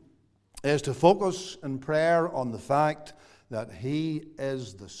name is to focus in prayer on the fact that He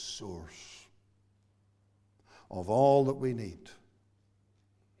is the source of all that we need.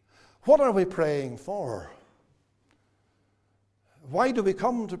 What are we praying for? Why do we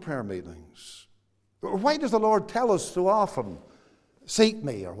come to prayer meetings? Why does the Lord tell us so often, seek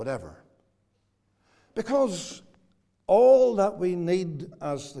me or whatever? Because all that we need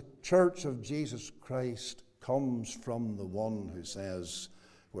as the Church of Jesus Christ comes from the one who says,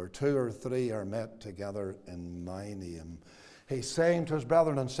 where two or three are met together in my name. He's saying to his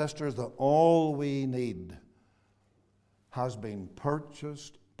brethren and sisters that all we need has been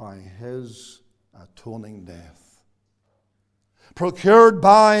purchased by his atoning death, procured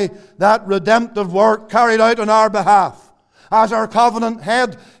by that redemptive work carried out on our behalf. As our covenant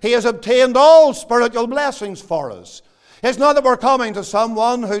head, he has obtained all spiritual blessings for us. It's not that we're coming to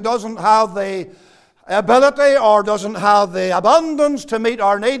someone who doesn't have the ability or doesn't have the abundance to meet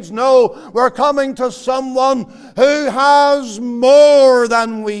our needs. No, we're coming to someone who has more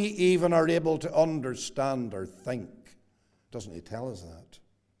than we even are able to understand or think. Doesn't he tell us that?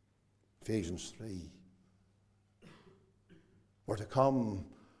 Ephesians 3. We're to come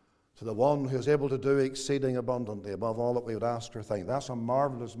to the one who is able to do exceeding abundantly above all that we would ask or think. That's a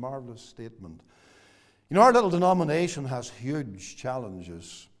marvelous, marvelous statement. You know, our little denomination has huge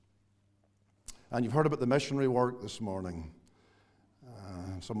challenges. And you've heard about the missionary work this morning,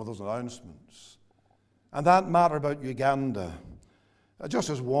 some of those announcements. And that matter about Uganda, just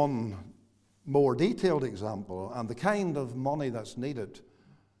as one more detailed example, and the kind of money that's needed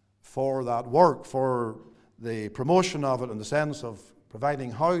for that work, for the promotion of it in the sense of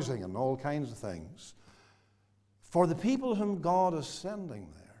providing housing and all kinds of things, for the people whom God is sending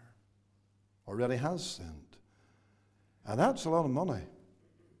there, already has sent. And that's a lot of money.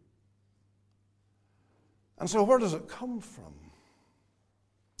 And so where does it come from?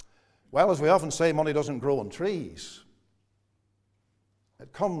 Well, as we often say, money doesn't grow on trees.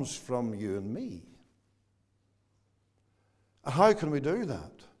 It comes from you and me. How can we do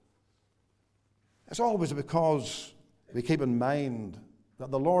that? It's always because we keep in mind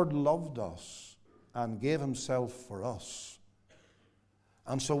that the Lord loved us and gave himself for us.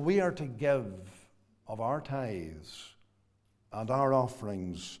 And so we are to give of our tithes and our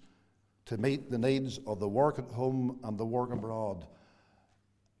offerings to meet the needs of the work at home and the work abroad.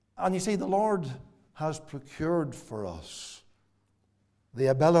 And you see, the Lord has procured for us the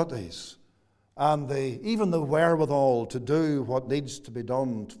abilities and even the wherewithal to do what needs to be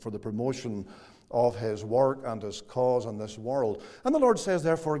done for the promotion of his work and his cause in this world. And the Lord says,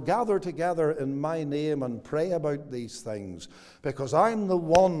 therefore, gather together in my name and pray about these things, because I'm the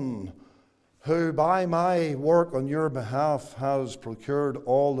one who by my work on your behalf has procured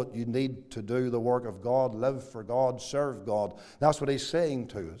all that you need to do the work of God, live for God, serve God. That's what he's saying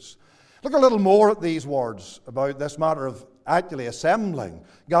to us. Look a little more at these words about this matter of actually assembling,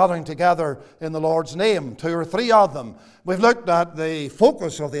 gathering together in the Lord's name, two or three of them. We've looked at the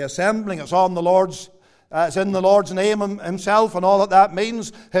focus of the assembling. It's in the Lord's name himself and all that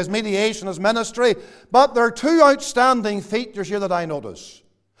means, his mediation, his ministry. But there are two outstanding features here that I notice.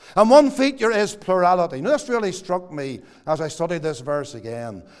 And one feature is plurality. Now, this really struck me as I studied this verse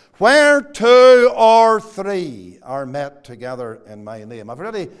again. Where two or three are met together in my name. I've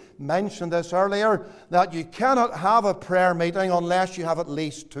already mentioned this earlier, that you cannot have a prayer meeting unless you have at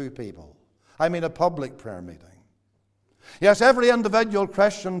least two people. I mean a public prayer meeting. Yes, every individual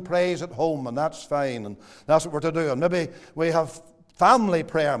Christian prays at home, and that's fine, and that's what we're to do. And maybe we have family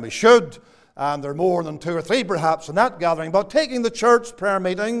prayer, and we should. And there are more than two or three perhaps in that gathering. But taking the church prayer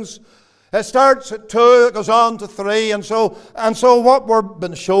meetings, it starts at 2, it goes on to 3. And so what we've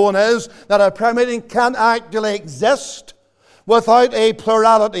been shown is that a prayer meeting can't actually exist without a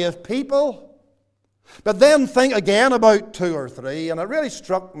plurality of people. But then think again about 2 or 3. And it really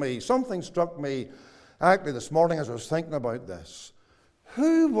struck me, something struck me actually this morning as I was thinking about this.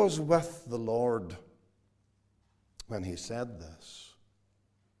 Who was with the Lord when he said this?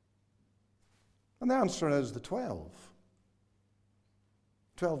 And the answer is the 12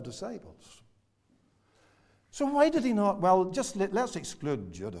 disciples. So why did he not? Well, just let's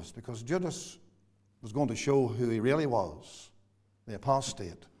exclude Judas, because Judas was going to show who he really was, the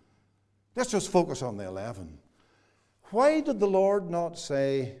apostate. Let's just focus on the 11. Why did the Lord not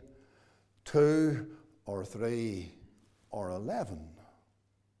say 2 or 3 or 11?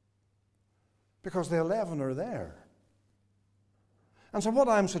 Because the 11 are there. And so what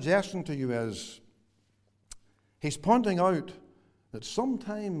I'm suggesting to you is, he's pointing out that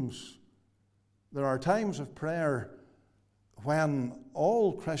sometimes there are times of prayer when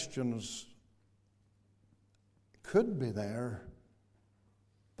all Christians could be there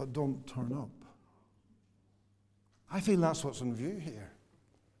but don't turn up. I feel that's what's in view here.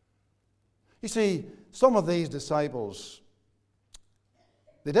 You see, some of these disciples,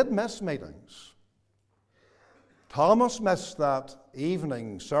 they did miss meetings. Thomas missed that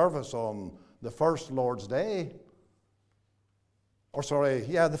evening service on the first Lord's Day.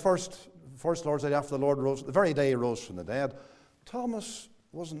 The first Lord's Day after the Lord rose, the very day he rose from the dead. Thomas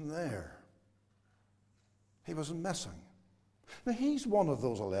wasn't there. He was missing. Now, he's one of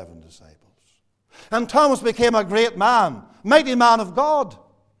those 11 disciples. And Thomas became a great man, mighty man of God.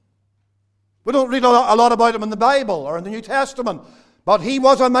 We don't read a lot about him in the Bible or in the New Testament, but he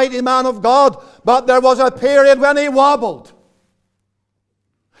was a mighty man of God. But there was a period when he wobbled.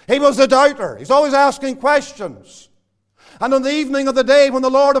 He was the doubter. He's always asking questions. And on the evening of the day when the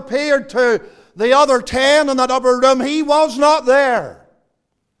Lord appeared to the other 10 in that upper room, he was not there.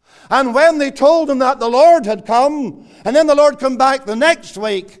 And when they told him that the Lord had come, and then the Lord come back the next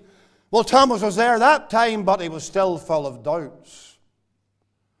week, well, Thomas was there that time, but he was still full of doubts.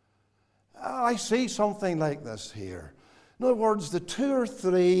 I see something like this here. In other words, the 2 or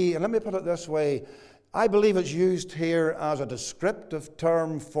 3, and let me put it this way, I believe it's used here as a descriptive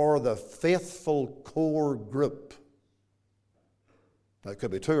term for the faithful core group. Now, it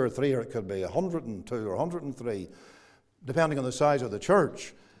could be 2 or 3, or it could be 102 or 103, depending on the size of the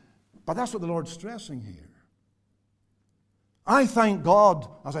church. But that's what the Lord's stressing here. I thank God,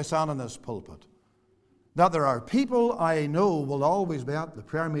 as I stand in this pulpit, that there are people I know will always be at the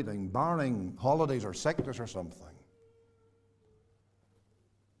prayer meeting, barring holidays or sickness or something.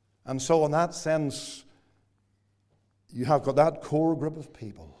 And so in that sense, you have got that core group of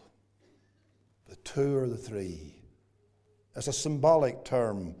people, the 2 or the 3. It's a symbolic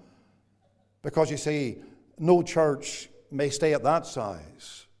term because, you see, no church may stay at that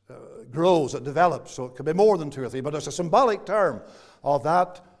size. It grows, it develops, so it could be more than 2 or 3, but it's a symbolic term of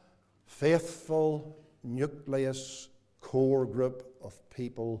that faithful nucleus core group of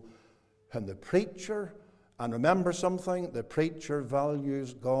people whom the preacher, and remember something, the preacher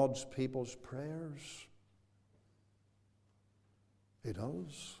values God's people's prayers. He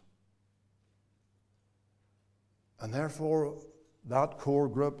does. And therefore, that core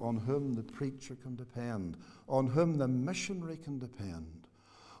group on whom the preacher can depend, on whom the missionary can depend,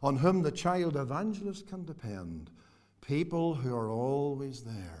 on whom the child evangelist can depend, people who are always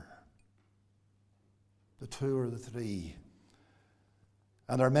there, the 2 or the 3,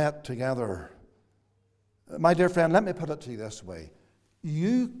 and are met together. My dear friend, let me put it to you this way.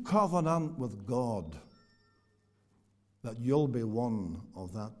 You covenant with God that you'll be one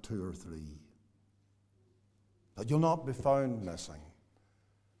of that 2 or 3. That you'll not be found missing.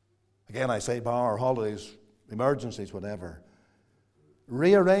 Again, I say bar holidays, emergencies, whatever.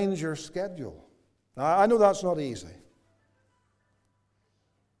 Rearrange your schedule. Now, I know that's not easy.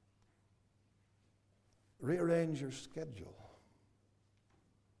 Rearrange your schedule.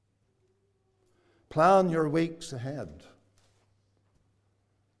 Plan your weeks ahead.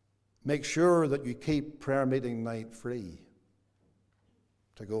 Make sure that you keep prayer meeting night free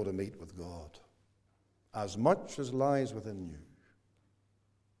to go to meet with God. As much as lies within you.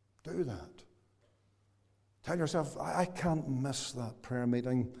 Do that. Tell yourself, I can't miss that prayer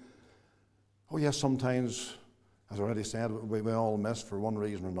meeting. Oh yes, sometimes, as I already said, we all miss for one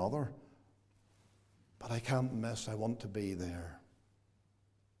reason or another. But I can't miss, I want to be there.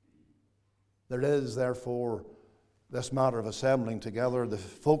 There is, therefore, this matter of assembling together, the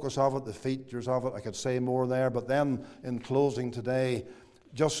focus of it, the features of it. I could say more there, but then in closing today,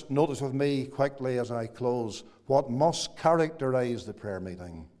 just notice with me quickly as I close what must characterize the prayer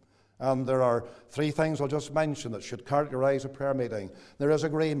meeting. And there are 3 things I'll just mention that should characterize a prayer meeting. There is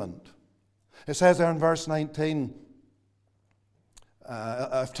agreement. It says there in verse 19,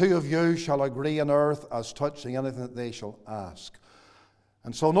 if 2 of you shall agree on earth as touching anything that they shall ask.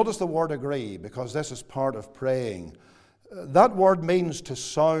 And so notice the word agree, because this is part of praying. That word means to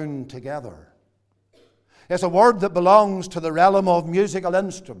sound together. It's a word that belongs to the realm of musical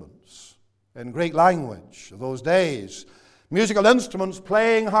instruments in Greek language of those days. Musical instruments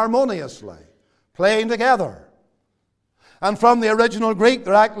playing harmoniously, playing together. And from the original Greek,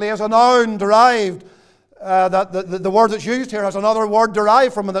 there actually is a noun derived, that the word that's used here has another word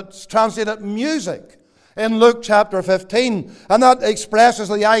derived from it that's translated music in Luke chapter 15. And that expresses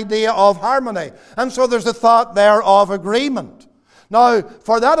the idea of harmony. And so there's the thought there of agreement. Now,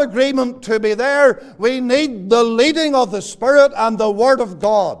 for that agreement to be there, we need the leading of the Spirit and the Word of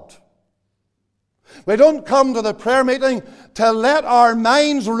God. We don't come to the prayer meeting to let our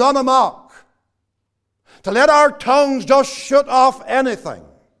minds run amok, to let our tongues just shoot off anything.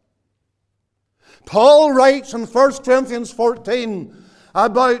 Paul writes in 1 Corinthians 14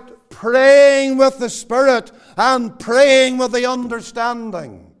 about praying with the Spirit and praying with the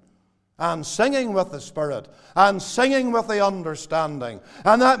understanding. And singing with the Spirit and singing with the understanding.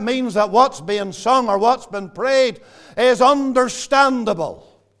 And that means that what's being sung or what's been prayed is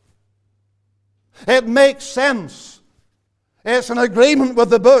understandable. It makes sense. It's an agreement with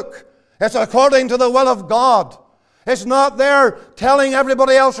the book. It's according to the will of God. It's not there telling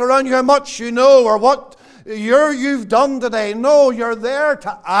everybody else around you how much you know or what you've done today. No, you're there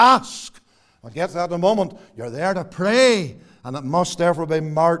to ask. I'll get to that in a moment. You're there to pray. And it must therefore be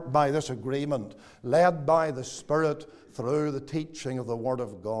marked by this agreement, led by the Spirit through the teaching of the Word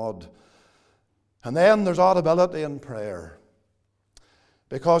of God. And then there's audibility in prayer.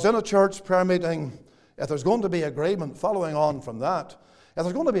 Because in a church prayer meeting, if there's going to be agreement, following on from that, if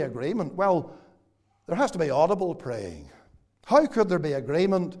there's going to be agreement, well, there has to be audible praying. How could there be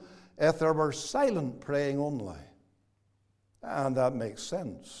agreement if there were silent praying only? And that makes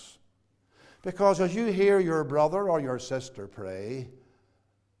sense. Because as you hear your brother or your sister pray,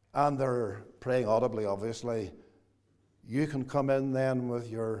 and they're praying audibly, obviously, you can come in then with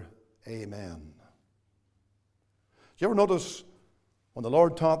your amen. Do you ever notice when the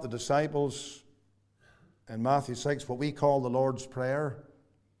Lord taught the disciples in Matthew 6 what we call the Lord's Prayer?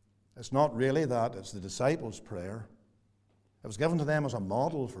 It's not really that, it's the disciples' prayer. It was given to them as a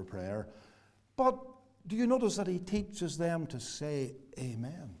model for prayer. But do you notice that he teaches them to say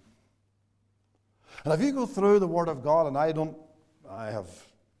amen? And if you go through the Word of God, and I have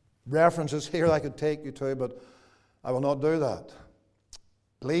references here I could take you to, but I will not do that.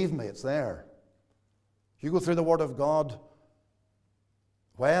 Believe me, it's there. If you go through the Word of God,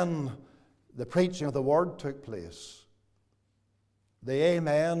 when the preaching of the Word took place, the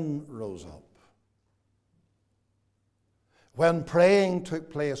amen rose up. When praying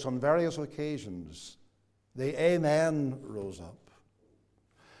took place on various occasions, the amen rose up.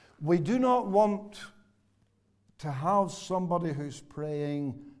 We do not want to have somebody who's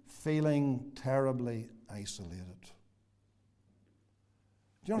praying feeling terribly isolated.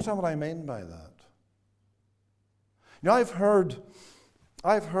 Do you understand what I mean by that? You know,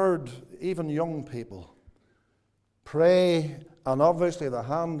 I've heard even young people pray, and obviously the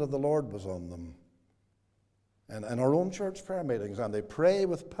hand of the Lord was on them. And in our own church prayer meetings, and they pray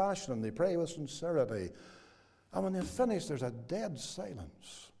with passion, and they pray with sincerity. And when they finish, there's a dead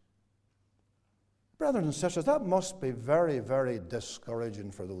silence. Brothers and sisters, that must be very, very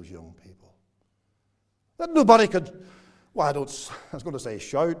discouraging for those young people. That nobody could, well, I was going to say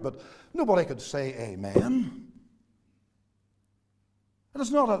shout, but nobody could say amen. And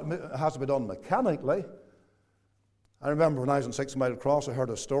it's not that it has to be done mechanically. I remember when I was in 6 Mile Cross, I heard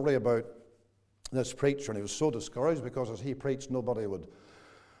a story about this preacher, and he was so discouraged because as he preached, nobody would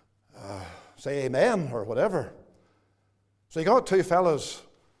say amen or whatever. So he got two fellows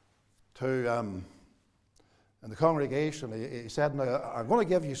to in the congregation. He said, "Now, I'm going to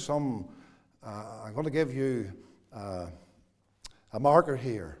give you a marker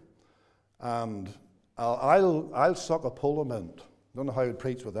here, and I'll suck a polo mint." Don't know how he'd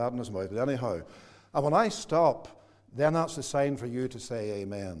preach with that in his mouth, but anyhow. And when I stop, then that's the sign for you to say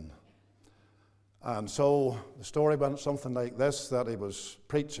amen. And so the story went something like this, that he was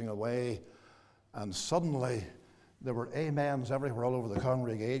preaching away, and suddenly there were amens everywhere all over the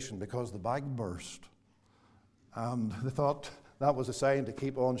congregation because the bag burst. And they thought that was a sign to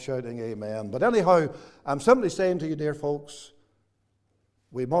keep on shouting amen. But anyhow, I'm simply saying to you, dear folks,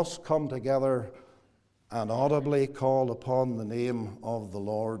 we must come together and audibly call upon the name of the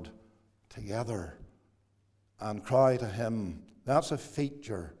Lord together and cry to Him. That's a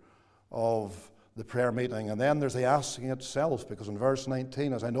feature of the prayer meeting. And then there's the asking itself, because in verse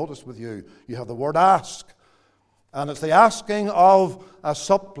 19, as I noticed with you, you have the word ask. And it's the asking of a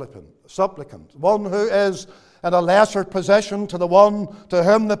supplicant, one who is in a lesser position to the one to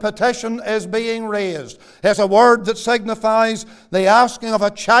whom the petition is being raised. It's a word that signifies the asking of a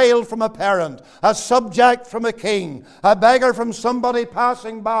child from a parent, a subject from a king, a beggar from somebody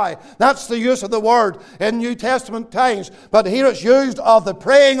passing by. That's the use of the word in New Testament times. But here it's used of the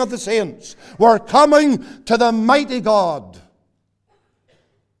praying of the saints. We're coming to the mighty God.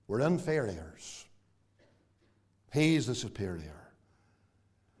 We're inferiors. He's the superior.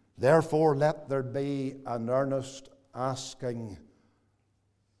 Therefore, let there be an earnest asking,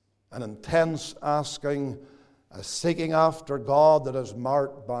 an intense asking, a seeking after God that is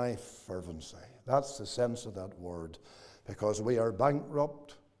marked by fervency. That's the sense of that word, because we are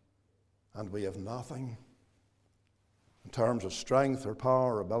bankrupt and we have nothing. In terms of strength or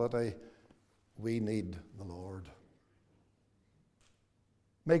power or ability, we need the Lord.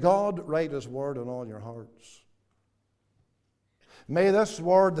 May God write His word in all your hearts. May this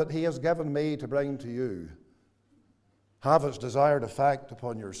word that He has given me to bring to you have its desired effect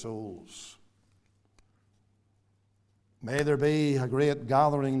upon your souls. May there be a great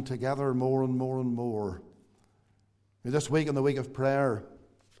gathering together more and more and more. May this week, in the week of prayer,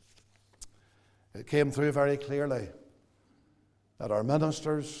 it came through very clearly that our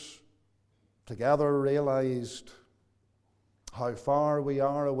ministers together realized how far we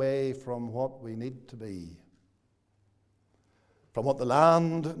are away from what we need to be. From what the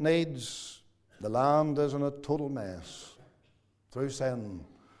land needs, the land is in a total mess through sin,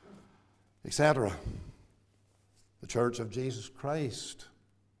 etc. The Church of Jesus Christ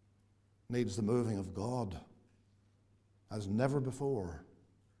needs the moving of God as never before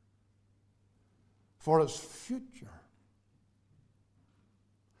for its future.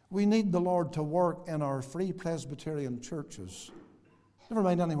 We need the Lord to work in our Free Presbyterian churches, never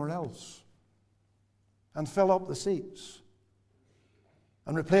mind anywhere else, and fill up the seats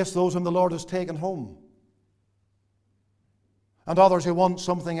and replace those whom the Lord has taken home, and others who want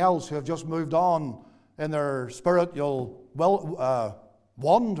something else, who have just moved on in their spiritual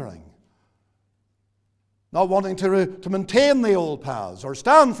wandering, not wanting to maintain the old paths or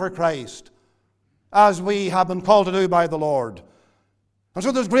stand for Christ as we have been called to do by the Lord. And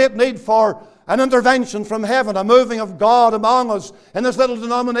so there's great need for an intervention from heaven, a moving of God among us in this little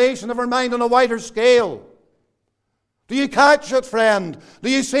denomination, never mind on a wider scale. Do you catch it, friend?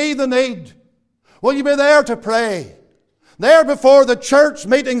 Do you see the need? Will you be there to pray? There before the church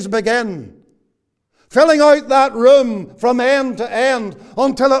meetings begin, filling out that room from end to end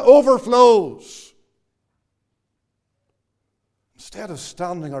until it overflows. Instead of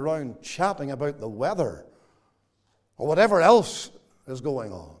standing around chatting about the weather or whatever else is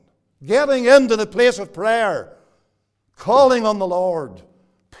going on, getting into the place of prayer, calling on the Lord,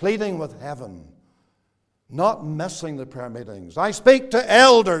 pleading with heaven, not missing the prayer meetings. I speak to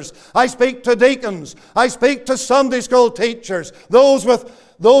elders, I speak to deacons, I speak to Sunday school teachers, those with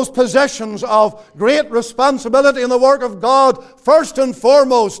those positions of great responsibility in the work of God. First and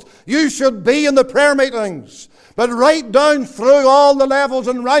foremost, you should be in the prayer meetings. But right down through all the levels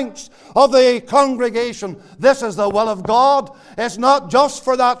and ranks of the congregation, this is the will of God. It's not just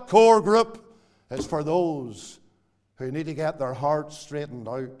for that core group. It's for those who need to get their hearts straightened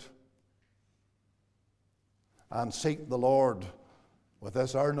out and seek the Lord with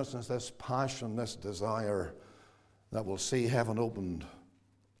this earnestness, this passion, this desire that will see heaven opened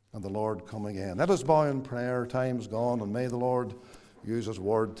and the Lord coming in. Let us bow in prayer. Time's gone, and may the Lord use His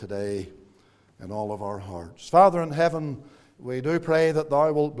word today in all of our hearts. Father in heaven, we do pray that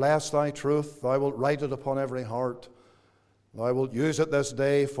Thou wilt bless Thy truth, Thou wilt write it upon every heart, Thou wilt use it this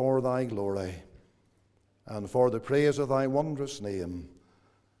day for Thy glory and for the praise of Thy wondrous name.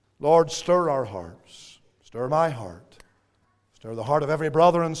 Lord, stir our hearts, stir my heart, stir the heart of every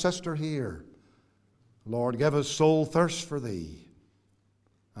brother and sister here. Lord, give us soul thirst for Thee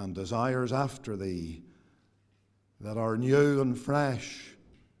and desires after Thee that are new and fresh,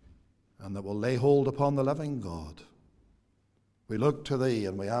 and that will lay hold upon the living God. We look to Thee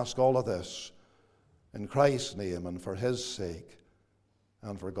and we ask all of this in Christ's name and for His sake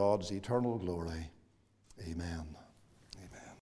and for God's eternal glory. Amen.